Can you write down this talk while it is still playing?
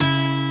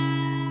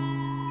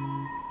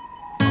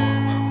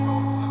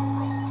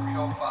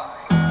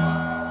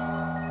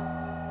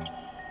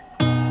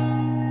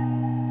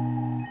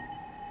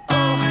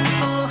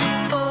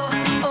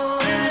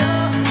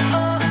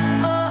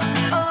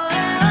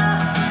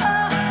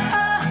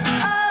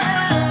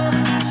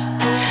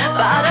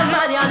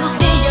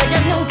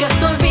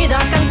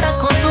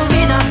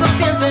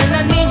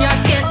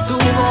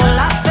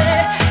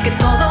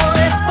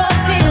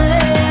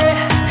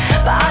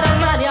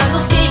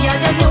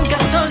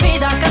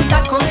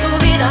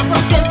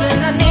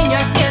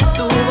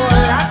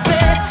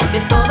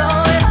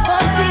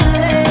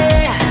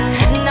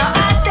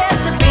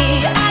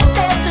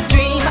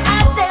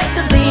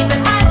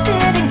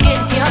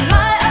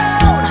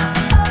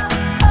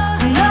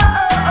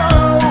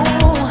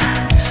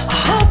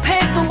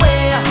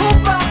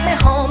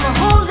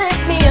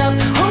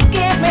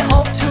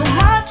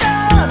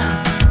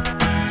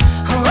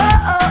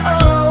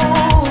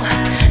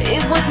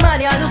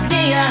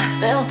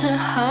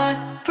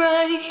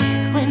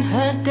when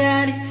her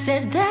daddy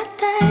said that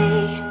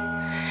day,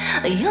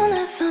 you'll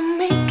never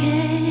make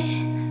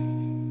it.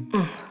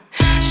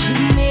 She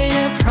made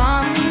a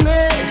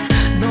promise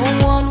no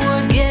one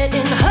would get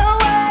in her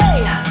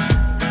way,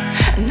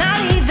 not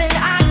even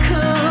I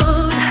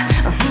could.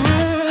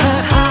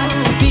 Her heart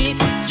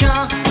beats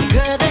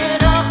stronger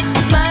than all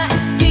my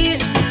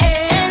fears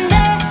and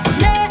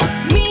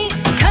enemies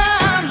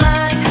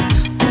combined.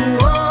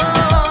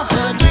 Whoa,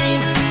 her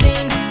dream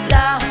seems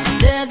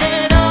louder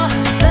than all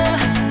the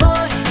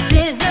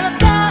voices of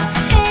God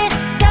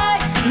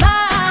inside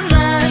my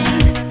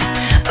mind.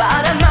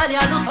 Para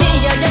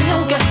Marialucia ya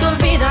nunca se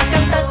olvida,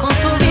 canta con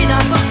su vida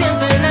por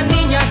siempre, la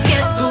niña que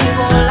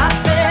tuvo la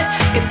fe,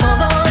 que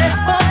todo es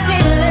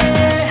posible.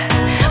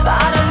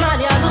 Para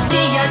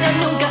Marialucia ya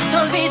nunca se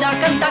olvida,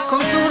 canta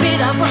con su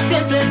vida por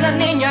siempre, la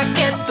niña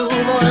que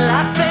tuvo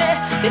la fe,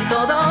 que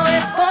todo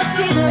es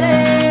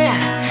posible.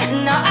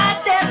 Now I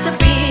dare to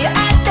be, I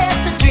dare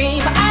to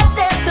dream, I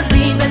dare to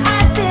leave, and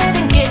I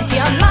didn't get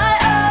here on my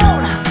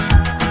own.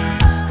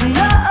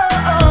 No,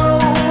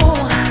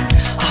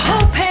 who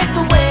paved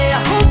the way,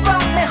 who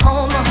brought me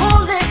home, who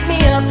lift me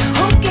up,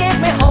 who gave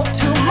me hope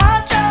to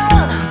march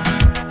on.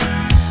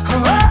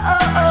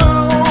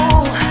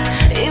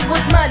 It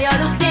was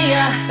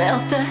Marialucia.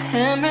 Felt the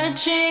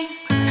hemorrhaging,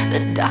 the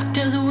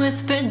doctors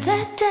whispered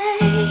that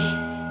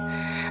day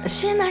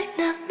she might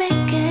not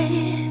make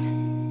it.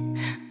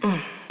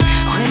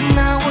 When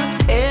I was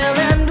pale